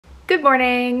Good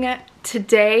morning.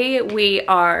 Today we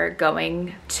are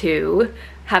going to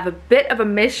have a bit of a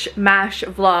mishmash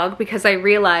vlog because I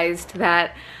realized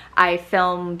that I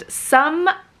filmed some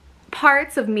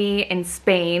parts of me in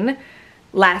Spain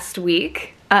last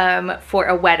week for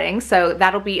a wedding, so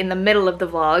that'll be in the middle of the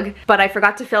vlog, but I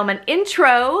forgot to film an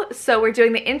intro, so we're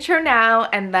doing the intro now,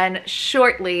 and then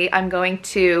shortly I'm going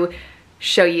to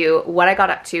show you what I got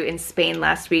up to in Spain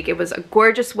last week. It was a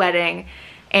gorgeous wedding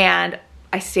and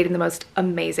I stayed in the most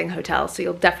amazing hotel, so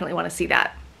you'll definitely want to see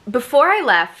that. Before I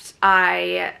left,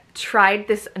 I tried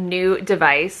this new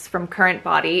device from Current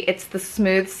Body. It's the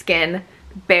Smooth Skin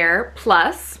Bare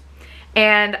Plus,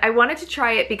 and I wanted to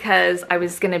try it because I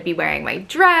was gonna be wearing my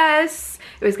dress,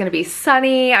 it was gonna be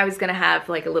sunny, I was gonna have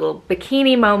like a little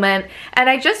bikini moment, and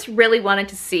I just really wanted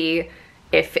to see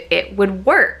if it would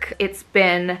work. It's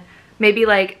been maybe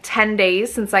like 10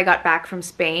 days since I got back from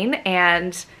Spain,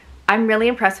 and I'm really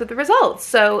impressed with the results.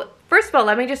 So first of all,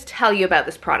 let me just tell you about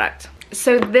this product.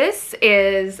 So this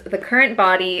is the Current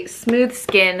Body Smooth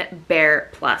Skin Bare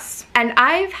Plus. And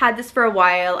I've had this for a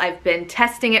while. I've been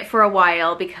testing it for a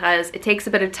while because it takes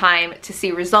a bit of time to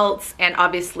see results, and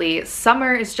obviously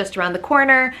summer is just around the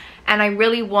corner, and I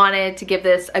really wanted to give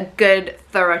this a good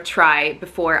thorough try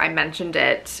before I mentioned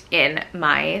it in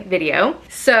my video.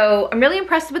 So I'm really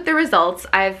impressed with the results.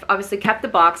 I've obviously kept the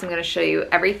box. I'm gonna show you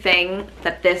everything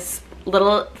that this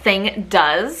little thing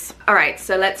does. All right,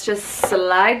 so let's just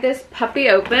slide this puppy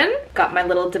open. Got my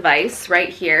little device right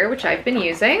here, which I've been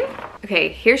using. Okay,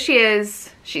 here she is.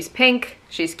 She's pink,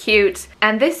 she's cute,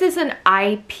 and this is an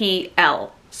IPL.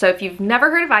 So if you've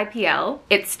never heard of IPL,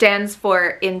 it stands for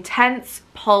Intense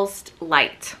Pulsed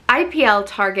Light. IPL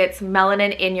targets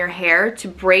melanin in your hair to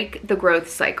break the growth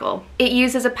cycle. It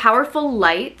uses a powerful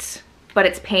light, but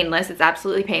it's painless, it's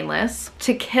absolutely painless,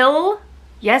 to kill,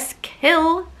 yes,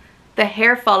 kill, the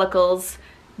hair follicles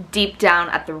deep down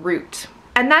at the root.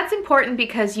 And that's important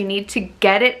because you need to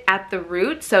get it at the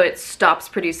root so it stops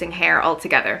producing hair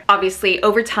altogether. Obviously,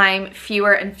 over time,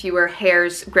 fewer and fewer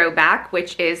hairs grow back,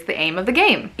 which is the aim of the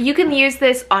game. You can use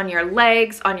this on your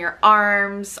legs, on your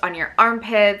arms, on your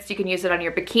armpits, you can use it on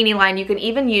your bikini line, you can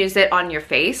even use it on your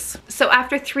face. So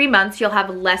after 3 months, you'll have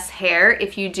less hair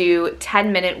if you do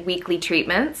 10-minute weekly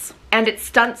treatments. And it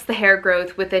stunts the hair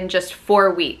growth within just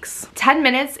 4 weeks. 10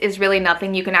 minutes is really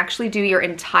nothing. You can actually do your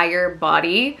entire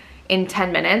body in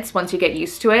 10 minutes once you get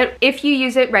used to it. If you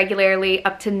use it regularly,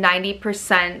 up to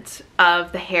 90%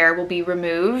 of the hair will be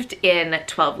removed in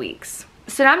 12 weeks.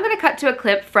 So now I'm gonna cut to a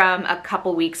clip from a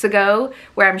couple weeks ago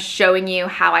where I'm showing you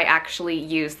how I actually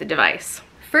use the device.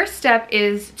 First step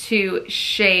is to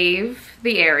shave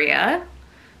the area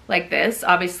like this.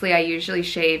 Obviously, I usually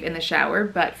shave in the shower,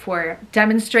 but for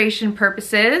demonstration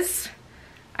purposes,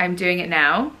 I'm doing it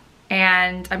now.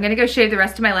 And I'm gonna go shave the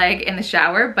rest of my leg in the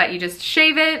shower, but you just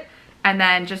shave it and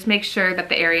then just make sure that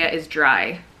the area is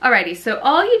dry. Alrighty, so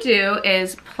all you do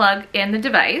is plug in the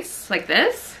device like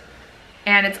this,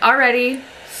 and it's already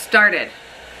started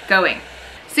going.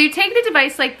 So you take the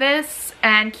device like this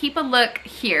and keep a look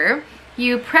here.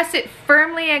 You press it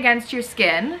firmly against your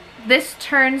skin. This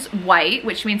turns white,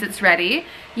 which means it's ready.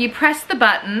 You press the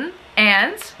button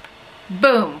and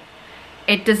boom,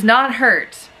 it does not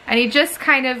hurt. And you just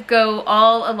kind of go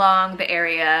all along the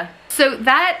area. So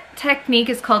that technique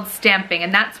is called stamping,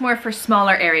 and that's more for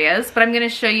smaller areas, but I'm gonna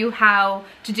show you how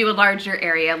to do a larger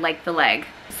area like the leg.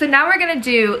 So now we're gonna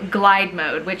do glide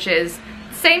mode, which is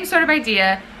the same sort of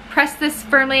idea. Press this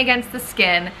firmly against the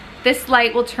skin. This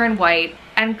light will turn white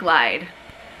and glide.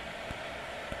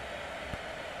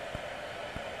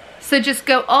 So just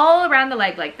go all around the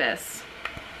leg like this.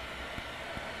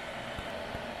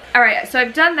 All right, so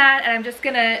I've done that, and I'm just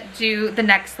gonna do the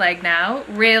next leg now.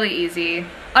 Really easy.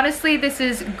 Honestly, this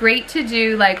is great to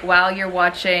do like while you're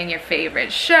watching your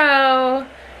favorite show.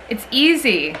 It's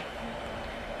easy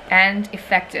and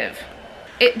effective.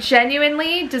 It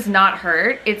genuinely does not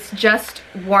hurt. It's just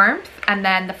warmth and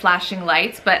then the flashing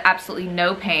lights, but absolutely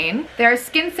no pain. There are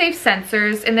skin-safe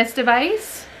sensors in this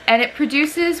device, and it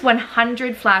produces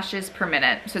 100 flashes per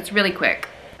minute, so it's really quick.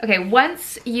 Okay,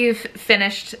 once you've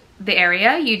finished the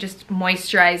area, you just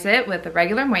moisturize it with a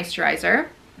regular moisturizer.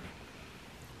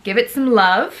 Give it some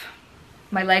love.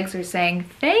 My legs are saying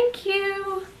thank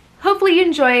you. Hopefully you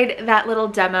enjoyed that little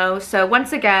demo. So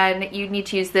once again, you need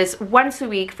to use this once a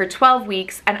week for 12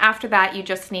 weeks, and after that you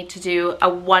just need to do a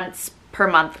once per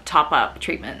month top-up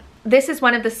treatment. This is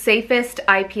one of the safest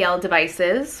IPL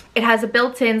devices. It has a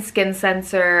built-in skin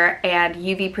sensor and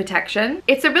UV protection.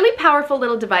 It's a really powerful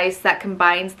little device that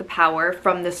combines the power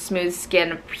from the Smooth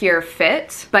Skin Pure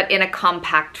Fit, but in a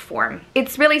compact form.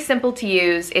 It's really simple to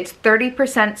use. It's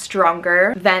 30%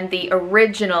 stronger than the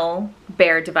original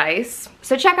Bare device.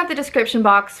 So check out the description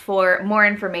box for more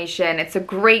information. It's a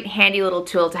great handy little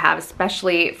tool to have,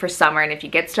 especially for summer, and if you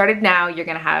get started now, you're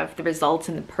gonna have the results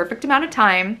in the perfect amount of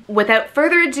time. Without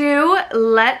further ado,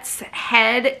 let's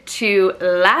head to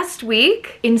last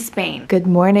week in Spain. Good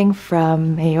morning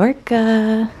from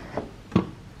Mallorca.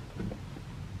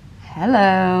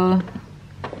 Hello.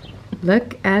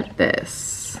 Look at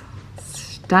this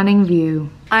stunning view.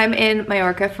 I'm in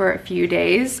Mallorca for a few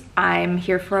days. I'm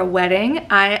here for a wedding.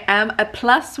 I am a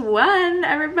 +1,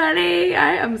 everybody.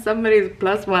 I am somebody's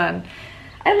 +1.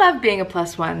 I love being a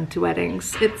 +1 to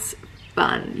weddings. It's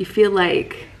fun. You feel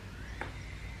like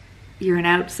you're an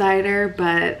outsider,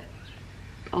 but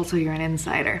also you're an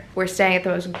insider. We're staying at the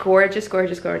most gorgeous,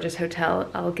 gorgeous, gorgeous hotel.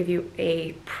 I'll give you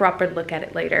a proper look at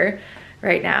it later.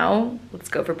 Right now, let's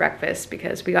go for breakfast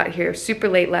because we got here super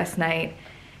late last night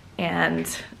and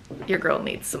your girl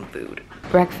needs some food.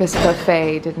 Breakfast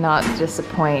buffet did not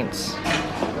disappoint.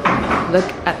 Look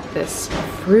at this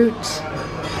fruit.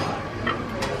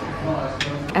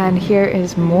 And here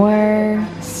is more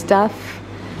stuff.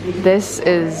 This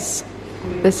is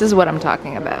what I'm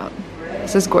talking about.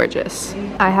 This is gorgeous.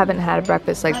 I haven't had a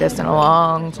breakfast like this in a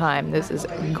long time. This is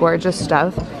gorgeous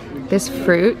stuff. This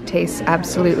fruit tastes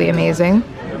absolutely amazing.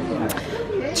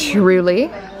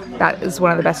 Truly, that is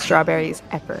one of the best strawberries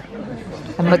ever.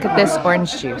 And look at this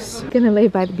orange juice. I'm gonna lay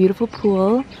by the beautiful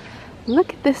pool.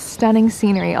 Look at this stunning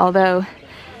scenery, although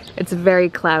it's very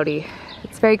cloudy.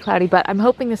 It's very cloudy, but I'm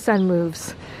hoping the sun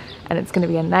moves and it's gonna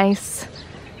be a nice,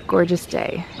 gorgeous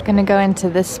day. I'm gonna go into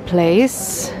this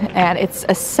place and it's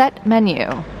a set menu.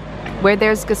 Where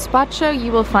there's gazpacho,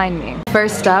 you will find me.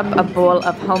 First up, a bowl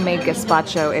of homemade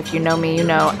gazpacho. If you know me, you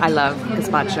know I love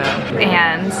gazpacho.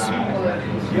 And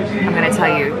I'm gonna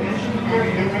tell you,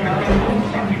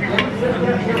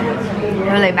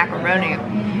 really macaroni.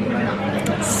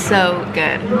 So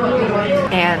good.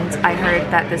 And I heard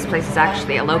that this place is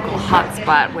actually a local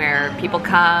hotspot where people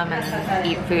come and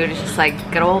eat food. It's just like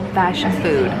good old-fashioned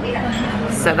food.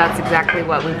 So that's exactly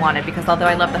what we wanted, because although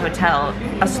I love the hotel,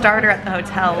 a starter at the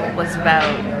hotel was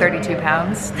about 32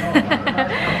 pounds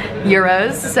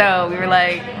euros. So we were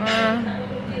like,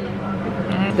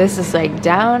 this is like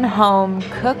down home,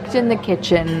 cooked in the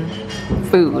kitchen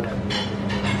food.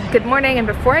 Good morning, and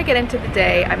before I get into the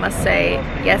day, I must say,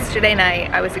 yesterday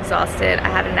night I was exhausted. I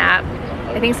had a nap.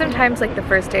 I think sometimes like the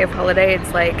first day of holiday,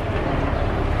 it's like,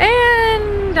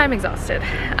 and I'm exhausted.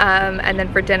 And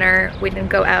then for dinner, we didn't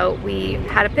go out. We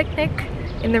had a picnic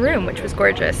in the room, which was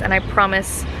gorgeous. And I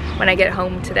promise when I get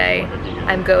home today,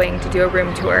 I'm going to do a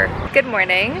room tour. Good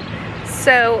morning.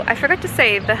 So I forgot to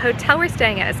say, the hotel we're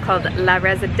staying at is called La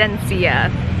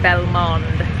Residencia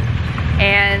Belmond.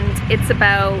 And it's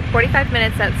about 45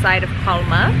 minutes outside of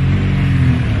Palma.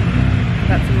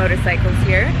 Got some motorcycles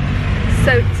here.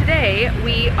 So today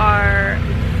we are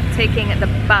taking the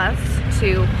bus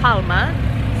to Palma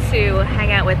to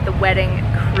hang out with the wedding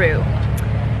crew.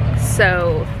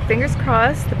 So fingers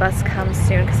crossed the bus comes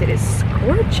soon because it is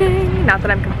scorching. Not that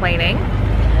I'm complaining.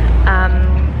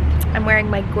 I'm wearing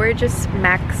my gorgeous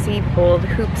Maxi bold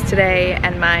hoops today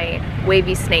and my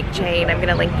wavy snake chain. I'm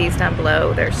gonna link these down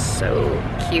below. They're so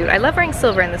cute. I love wearing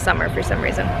silver in the summer for some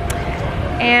reason.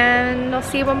 And I'll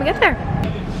see you when we get there.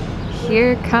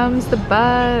 Here comes the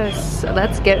bus.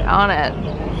 Let's get on it.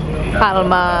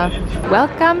 Palma.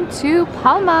 Welcome to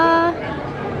Palma.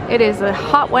 It is a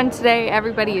hot one today.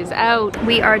 Everybody is out.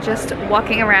 We are just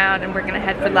walking around and we're gonna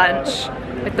head for lunch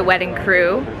with the wedding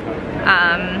crew.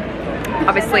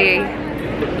 Obviously,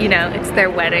 you know, it's their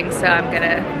wedding, so I'm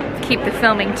gonna keep the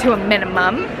filming to a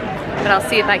minimum, but I'll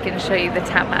see if I can show you the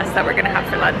tapas that we're gonna have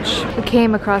for lunch. We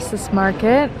came across this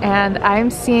market and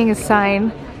I'm seeing a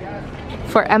sign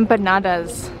for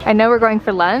empanadas. I know we're going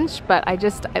for lunch, but I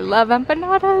love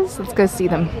empanadas. Let's go see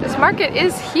them. This market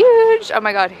is huge. Oh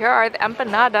my God, here are the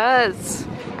empanadas.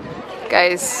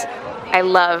 Guys, I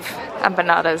love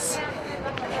empanadas.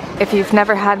 If you've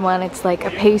never had one, it's like a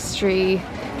pastry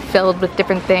filled with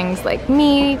different things like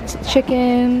meat,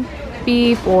 chicken,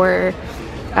 beef, or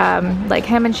like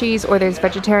ham and cheese, or there's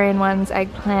vegetarian ones,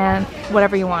 eggplant,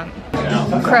 whatever you want.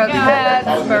 Croquettes,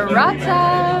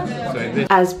 burrata.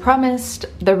 As promised,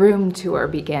 the room tour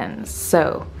begins.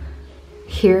 So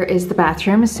here is the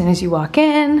bathroom as soon as you walk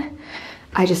in.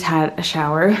 I just had a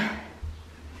shower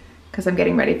because I'm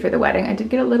getting ready for the wedding. I did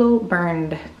get a little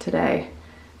burned today.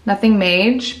 Nothing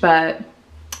major, but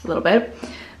a little bit.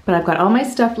 But I've got all my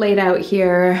stuff laid out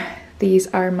here. These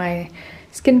are my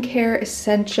skincare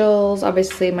essentials.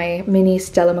 Obviously my mini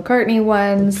Stella McCartney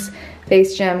ones,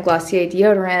 Facegym Glossier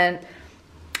Deodorant,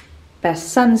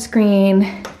 best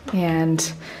sunscreen,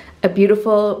 and a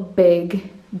beautiful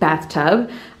big bathtub.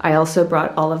 I also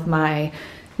brought all of my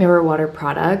mirror water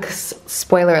products.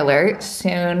 Spoiler alert,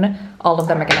 soon all of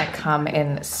them are gonna come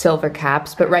in silver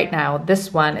caps, but right now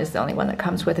this one is the only one that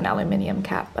comes with an aluminum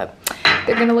cap, but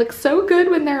they're gonna look so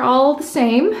good when they're all the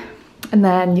same. And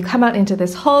then you come out into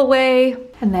this hallway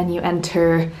and then you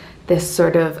enter this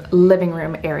sort of living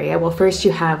room area. Well, first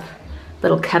you have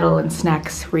little kettle and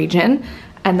snacks region,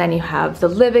 and then you have the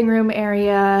living room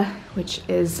area, which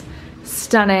is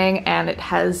stunning, and it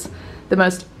has the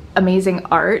most amazing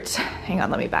art. Hang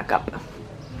on, let me back up.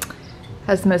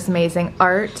 Has the most amazing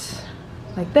art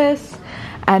like this.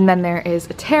 And then there is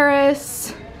a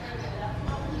terrace.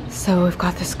 So we've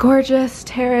got this gorgeous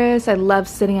terrace. I love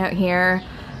sitting out here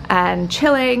and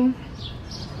chilling.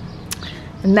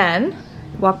 And then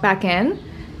walk back in,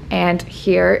 and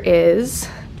here is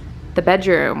the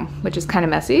bedroom, which is kind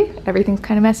of messy. Everything's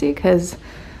kind of messy because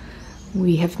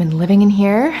we have been living in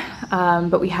here,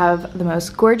 but we have the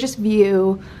most gorgeous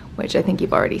view, which I think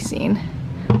you've already seen,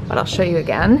 but I'll show you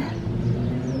again.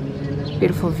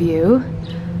 Beautiful view.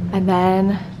 And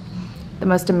then the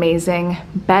most amazing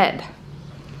bed.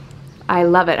 I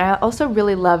love it. I also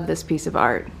really love this piece of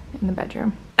art in the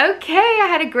bedroom. Okay, I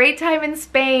had a great time in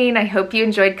Spain. I hope you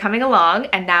enjoyed coming along,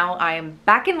 and now I am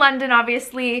back in London,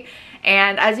 obviously,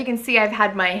 and as you can see, I've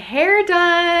had my hair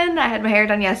done. I had my hair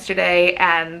done yesterday,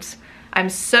 and I'm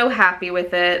so happy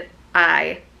with it.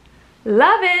 I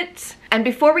love it. And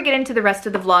before we get into the rest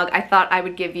of the vlog, I thought I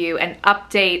would give you an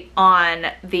update on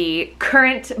the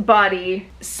Current Body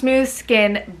Smooth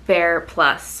Skin Bare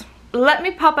Plus. Let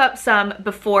me pop up some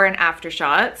before and after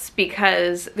shots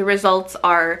because the results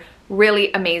are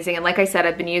really amazing, and like I said,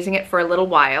 I've been using it for a little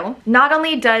while. Not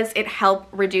only does it help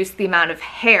reduce the amount of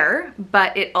hair,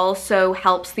 but it also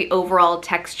helps the overall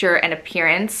texture and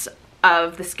appearance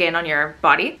of the skin on your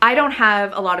body. I don't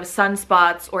have a lot of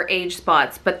sunspots or age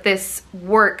spots, but this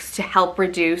works to help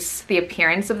reduce the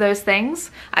appearance of those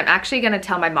things. I'm actually gonna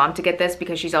tell my mom to get this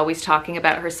because she's always talking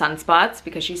about her sunspots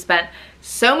because she spent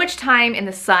so much time in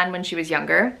the sun when she was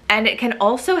younger. And it can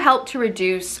also help to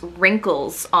reduce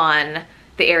wrinkles on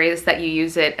the areas that you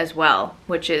use it as well,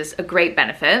 which is a great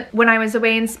benefit. When I was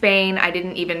away in Spain, I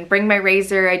didn't even bring my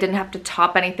razor. I didn't have to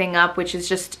top anything up, which is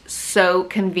just so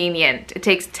convenient. It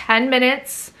takes 10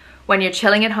 minutes when you're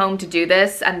chilling at home to do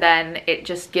this, and then it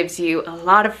just gives you a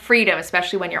lot of freedom,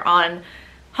 especially when you're on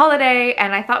holiday.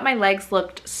 And I thought my legs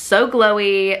looked so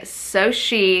glowy, so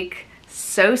chic,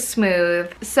 so smooth.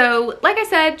 So like I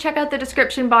said, check out the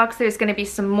description box. There's gonna be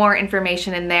some more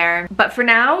information in there. But for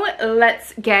now,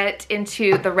 let's get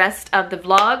into the rest of the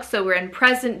vlog. So we're in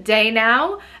present day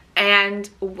now, and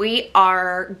we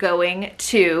are going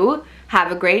to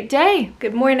have a great day.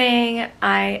 Good morning.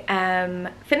 I am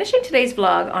finishing today's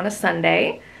vlog on a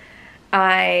Sunday.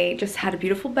 I just had a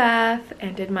beautiful bath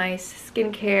and did my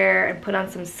skincare and put on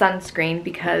some sunscreen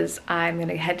because I'm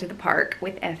gonna head to the park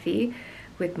with Effie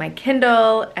with my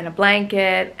Kindle and a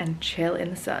blanket and chill in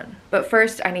the sun. But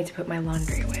first, I need to put my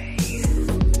laundry away.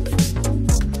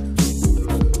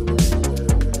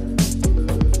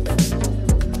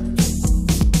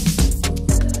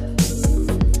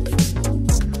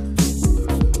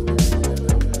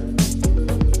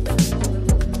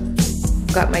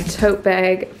 Got my tote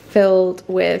bag filled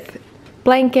with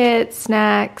blankets,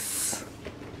 snacks,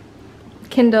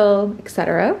 Kindle,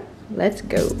 etc. Let's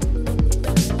go.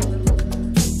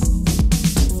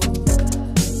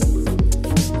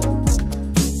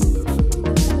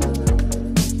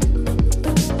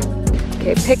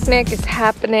 Okay, picnic is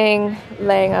happening,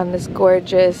 laying on this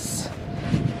gorgeous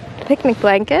picnic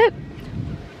blanket.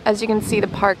 As you can see, the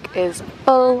park is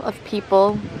full of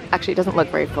people. Actually, it doesn't look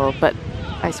very full, but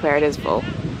I swear it is full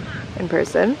in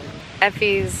person.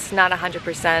 Effie's not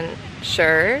 100%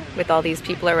 sure with all these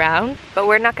people around, but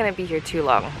we're not gonna be here too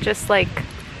long. Just like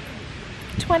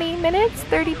 20 minutes,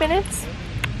 30 minutes.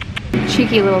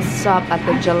 Cheeky little stop at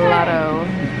the gelato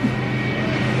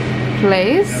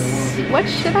place. What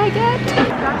should I get?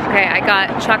 Okay, I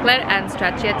got chocolate and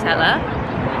stracciatella.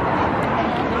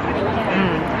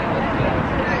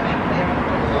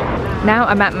 Now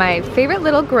I'm at my favorite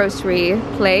little grocery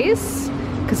place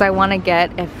because I want to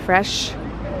get a fresh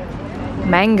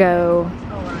mango.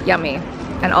 Yummy.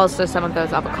 And also some of those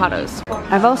avocados.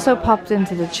 I've also popped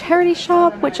into the charity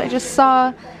shop, which I just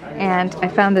saw, and I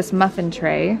found this muffin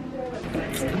tray.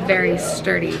 It's very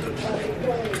sturdy.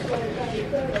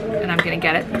 And I'm gonna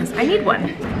get it because I need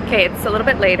one. Okay, it's a little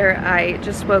bit later. I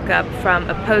just woke up from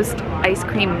a post ice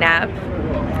cream nap,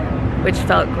 which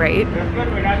felt great.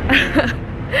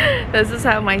 This is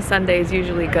how my Sundays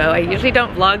usually go. I usually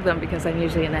don't vlog them because I'm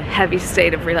usually in a heavy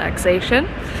state of relaxation.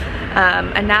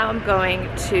 And now I'm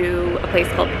going to a place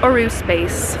called Oru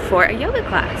Space for a yoga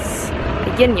class,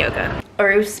 a yin yoga.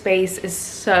 Oru Space is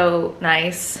so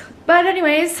nice. But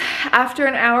anyways, after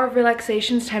an hour of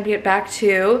relaxation, it's time to get back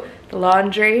to the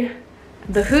laundry,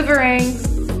 the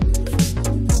hoovering.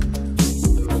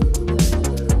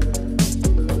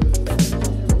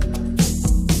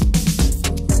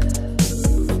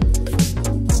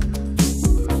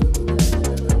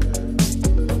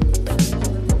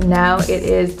 Now it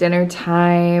is dinner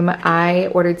time. I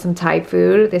ordered some Thai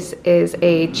food. This is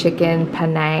a chicken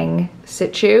Penang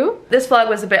situ. This vlog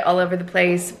was a bit all over the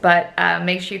place, but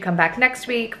make sure you come back next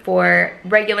week for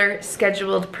regular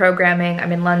scheduled programming.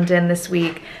 I'm in London this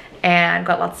week and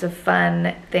got lots of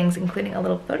fun things, including a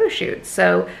little photo shoot.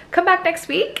 So come back next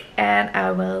week and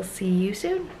I will see you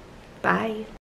soon. Bye.